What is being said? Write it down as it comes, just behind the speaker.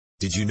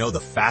Did you know the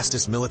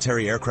fastest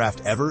military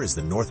aircraft ever is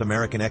the North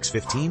American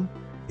X-15?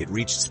 It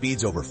reached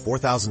speeds over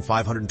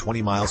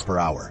 4,520 miles per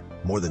hour,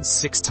 more than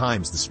 6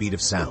 times the speed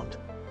of sound.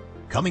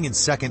 Coming in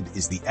second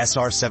is the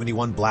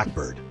SR-71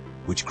 Blackbird,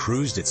 which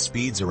cruised at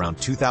speeds around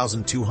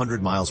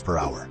 2,200 miles per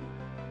hour.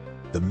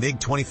 The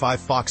MiG-25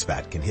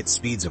 Foxbat can hit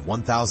speeds of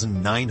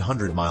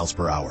 1,900 miles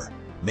per hour,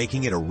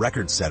 making it a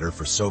record setter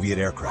for Soviet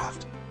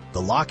aircraft.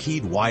 The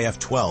Lockheed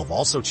YF-12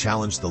 also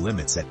challenged the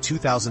limits at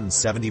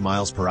 2,070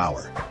 miles per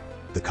hour.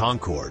 The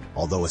Concorde,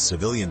 although a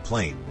civilian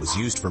plane, was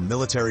used for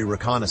military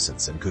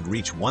reconnaissance and could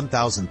reach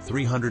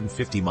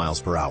 1,350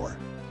 miles per hour.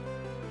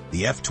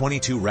 The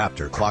F-22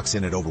 Raptor clocks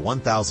in at over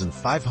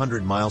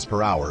 1,500 miles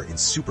per hour in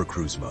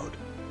supercruise mode.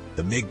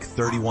 The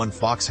MiG-31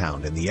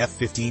 Foxhound and the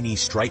F-15E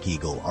Strike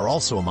Eagle are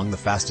also among the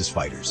fastest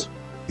fighters.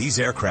 These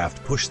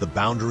aircraft push the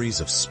boundaries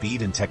of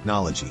speed and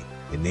technology,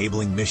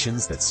 enabling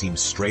missions that seem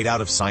straight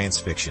out of science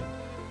fiction.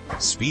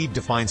 Speed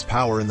defines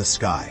power in the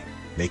sky,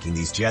 making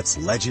these jets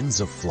legends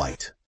of flight.